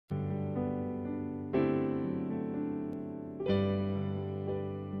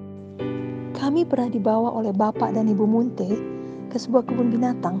Kami pernah dibawa oleh Bapak dan Ibu Munte ke sebuah kebun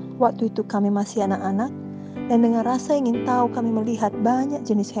binatang. Waktu itu kami masih anak-anak, dan dengan rasa ingin tahu kami melihat banyak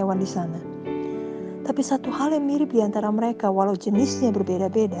jenis hewan di sana. Tapi satu hal yang mirip di antara mereka, walau jenisnya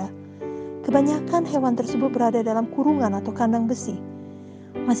berbeda-beda, kebanyakan hewan tersebut berada dalam kurungan atau kandang besi.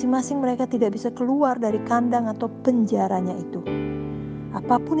 Masing-masing mereka tidak bisa keluar dari kandang atau penjaranya itu.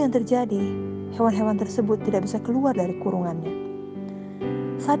 Apapun yang terjadi, hewan-hewan tersebut tidak bisa keluar dari kurungannya.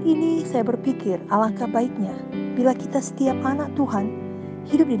 Saat ini saya berpikir alangkah baiknya bila kita setiap anak Tuhan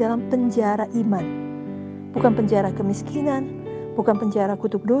hidup di dalam penjara iman. Bukan penjara kemiskinan, bukan penjara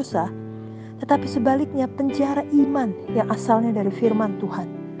kutuk dosa, tetapi sebaliknya penjara iman yang asalnya dari firman Tuhan.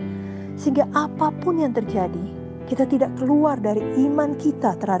 Sehingga apapun yang terjadi, kita tidak keluar dari iman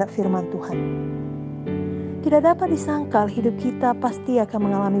kita terhadap firman Tuhan. Tidak dapat disangkal hidup kita pasti akan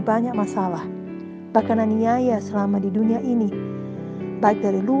mengalami banyak masalah, bahkan aniaya selama di dunia ini, baik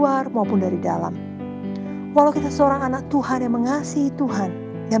dari luar maupun dari dalam. Walau kita seorang anak Tuhan yang mengasihi Tuhan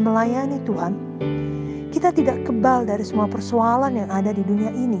dan melayani Tuhan, kita tidak kebal dari semua persoalan yang ada di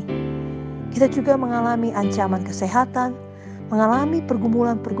dunia ini. Kita juga mengalami ancaman kesehatan, mengalami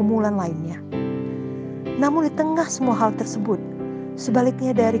pergumulan-pergumulan lainnya. Namun di tengah semua hal tersebut,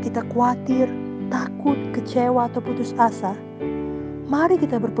 sebaliknya dari kita khawatir, takut, kecewa atau putus asa, mari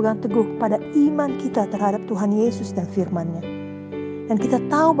kita berpegang teguh pada iman kita terhadap Tuhan Yesus dan firman-Nya. Dan kita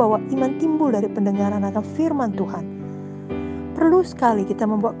tahu bahwa iman timbul dari pendengaran akan firman Tuhan. Perlu sekali kita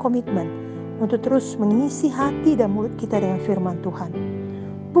membuat komitmen untuk terus mengisi hati dan mulut kita dengan firman Tuhan.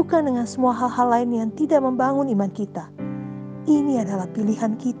 Bukan dengan semua hal-hal lain yang tidak membangun iman kita. Ini adalah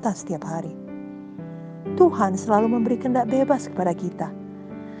pilihan kita setiap hari. Tuhan selalu memberi kehendak bebas kepada kita.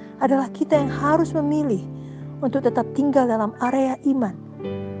 Adalah kita yang harus memilih untuk tetap tinggal dalam area iman,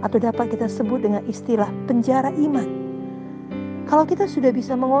 atau dapat kita sebut dengan istilah penjara iman. Kalau kita sudah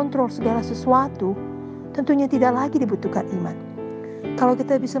bisa mengontrol segala sesuatu, tentunya tidak lagi dibutuhkan iman. Kalau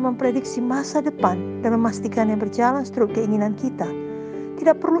kita bisa memprediksi masa depan dan memastikan yang berjalan seturut keinginan kita,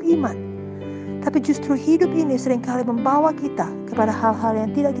 tidak perlu iman. Tapi justru hidup ini seringkali membawa kita kepada hal-hal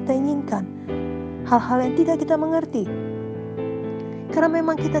yang tidak kita inginkan, hal-hal yang tidak kita mengerti. Karena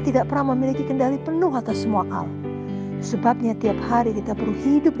memang kita tidak pernah memiliki kendali penuh atas semua hal. Sebabnya tiap hari kita perlu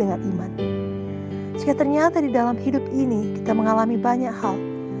hidup dengan iman. Jika ternyata di dalam hidup ini kita mengalami banyak hal,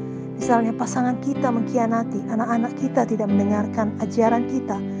 misalnya pasangan kita mengkhianati, anak-anak kita tidak mendengarkan ajaran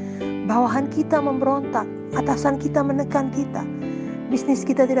kita, bawahan kita memberontak, atasan kita menekan kita, bisnis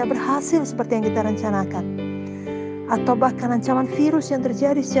kita tidak berhasil seperti yang kita rencanakan, atau bahkan ancaman virus yang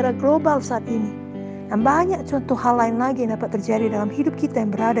terjadi secara global saat ini, dan banyak contoh hal lain lagi yang dapat terjadi dalam hidup kita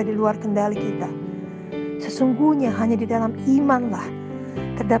yang berada di luar kendali kita. Sesungguhnya hanya di dalam imanlah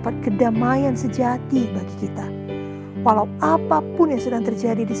terdapat kedamaian sejati bagi kita, walau apapun yang sedang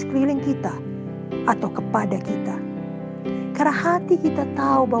terjadi di sekeliling kita atau kepada kita. Karena hati kita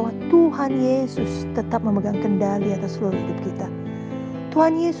tahu bahwa Tuhan Yesus tetap memegang kendali atas seluruh hidup kita.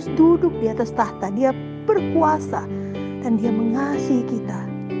 Tuhan Yesus duduk di atas tahta, Dia berkuasa dan Dia mengasihi kita,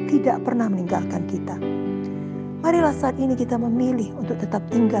 tidak pernah meninggalkan kita. Marilah saat ini kita memilih untuk tetap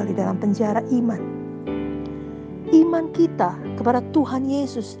tinggal di dalam penjara iman. Iman kita kepada Tuhan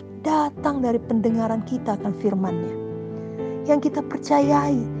Yesus datang dari pendengaran kita akan firman-Nya. Yang kita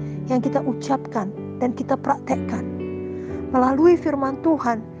percayai, yang kita ucapkan, dan kita praktekkan. Melalui firman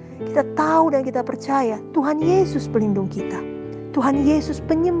Tuhan, kita tahu dan kita percaya Tuhan Yesus pelindung kita. Tuhan Yesus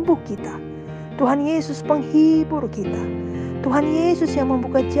penyembuh kita. Tuhan Yesus penghibur kita. Tuhan Yesus yang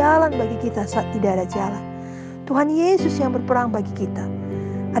membuka jalan bagi kita saat tidak ada jalan. Tuhan Yesus yang berperang bagi kita.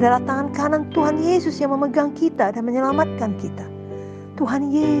 Adalah tangan kanan Tuhan Yesus yang memegang kita dan menyelamatkan kita.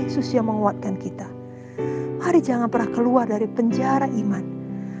 Tuhan Yesus yang menguatkan kita. Mari jangan pernah keluar dari penjara iman.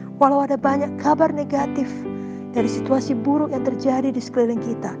 Walau ada banyak kabar negatif dari situasi buruk yang terjadi di sekeliling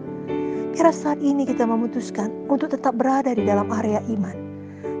kita, kira saat ini kita memutuskan untuk tetap berada di dalam area iman.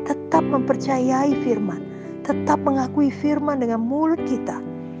 Tetap mempercayai firman. Tetap mengakui firman dengan mulut kita.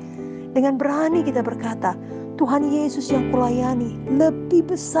 Dengan berani kita berkata, Tuhan Yesus yang kulayani lebih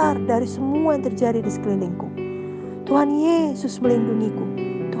besar dari semua yang terjadi di sekelilingku. Tuhan Yesus melindungiku.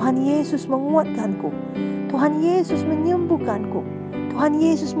 Tuhan Yesus menguatkanku. Tuhan Yesus menyembuhkanku. Tuhan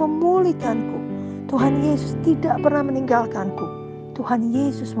Yesus memulihkanku. Tuhan Yesus tidak pernah meninggalkanku. Tuhan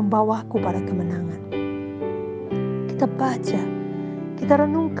Yesus membawaku pada kemenangan. Kita baca, kita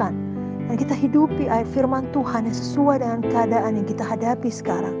renungkan, dan kita hidupi ayat firman Tuhan yang sesuai dengan keadaan yang kita hadapi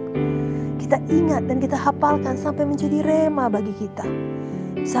sekarang. Kita ingat dan kita hafalkan sampai menjadi rema bagi kita.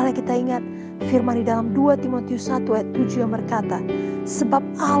 Misalnya kita ingat firman di dalam 2 Timotius 1 ayat 7 yang berkata, sebab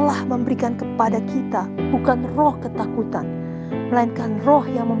Allah memberikan kepada kita bukan roh ketakutan, melainkan roh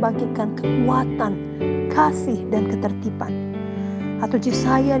yang membangkitkan kekuatan, kasih, dan ketertiban. Atau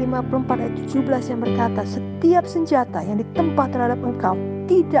Yesaya 54 ayat 17 yang berkata, setiap senjata yang ditempa terhadap engkau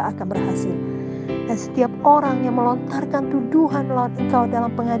tidak akan berhasil. Dan setiap orang yang melontarkan tuduhan melawan engkau dalam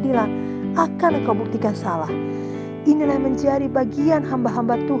pengadilan akan engkau buktikan salah. Inilah yang menjadi bagian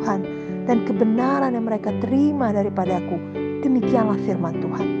hamba-hamba Tuhan dan kebenaran yang mereka terima daripadaku. Demikianlah firman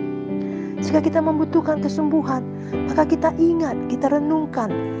Tuhan. Jika kita membutuhkan kesembuhan, maka kita ingat, kita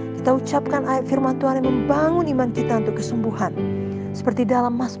renungkan, kita ucapkan ayat firman Tuhan yang membangun iman kita untuk kesembuhan. Seperti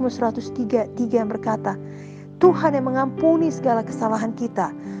dalam Mazmur 103 yang berkata, Tuhan yang mengampuni segala kesalahan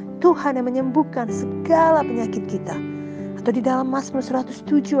kita, Tuhan yang menyembuhkan segala penyakit kita. Atau di dalam Mazmur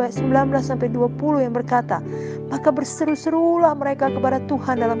 107 ayat 19-20 yang berkata, maka berseru-serulah mereka kepada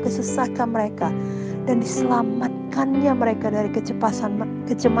Tuhan dalam kesesakan mereka, dan diselamatkannya mereka dari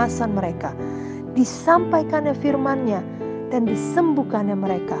kecemasan mereka. Disampaikannya firman-Nya dan disembuhkannya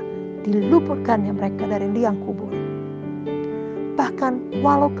mereka, diluputkannya mereka dari liang kubur. Bahkan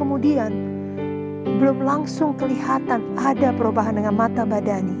walau kemudian belum langsung kelihatan ada perubahan dengan mata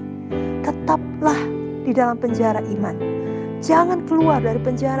badani, tetaplah di dalam penjara iman. Jangan keluar dari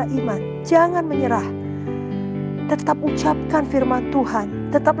penjara iman, jangan menyerah. Tetap ucapkan firman Tuhan,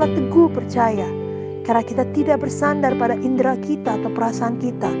 tetaplah teguh percaya. Karena kita tidak bersandar pada indera kita atau perasaan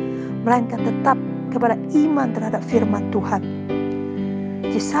kita, melainkan tetap kepada iman terhadap firman Tuhan.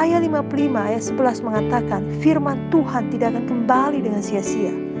 Yesaya 55 ayat 11 mengatakan, firman Tuhan tidak akan kembali dengan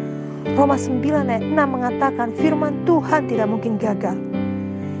sia-sia. Roma 9 ayat 6 mengatakan, firman Tuhan tidak mungkin gagal.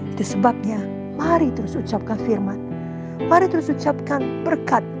 Itu sebabnya, mari terus ucapkan firman. Mari terus ucapkan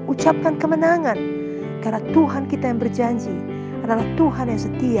berkat, ucapkan kemenangan. Karena Tuhan kita yang berjanji adalah Tuhan yang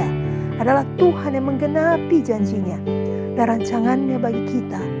setia, adalah Tuhan yang menggenapi janjinya. Dan rancangannya bagi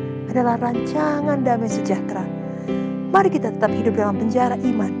kita adalah rancangan damai sejahtera. Mari kita tetap hidup dalam penjara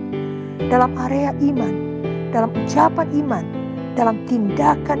iman, dalam area iman, dalam ucapan iman, dalam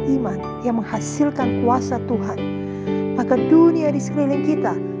tindakan iman yang menghasilkan kuasa Tuhan. Maka dunia di sekeliling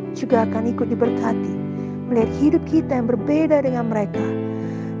kita juga akan ikut diberkati, melihat hidup kita yang berbeda dengan mereka.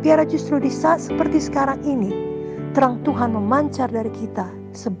 Biar justru di saat seperti sekarang ini, terang Tuhan memancar dari kita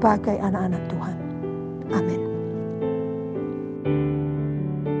sebagai anak-anak Tuhan. Amin.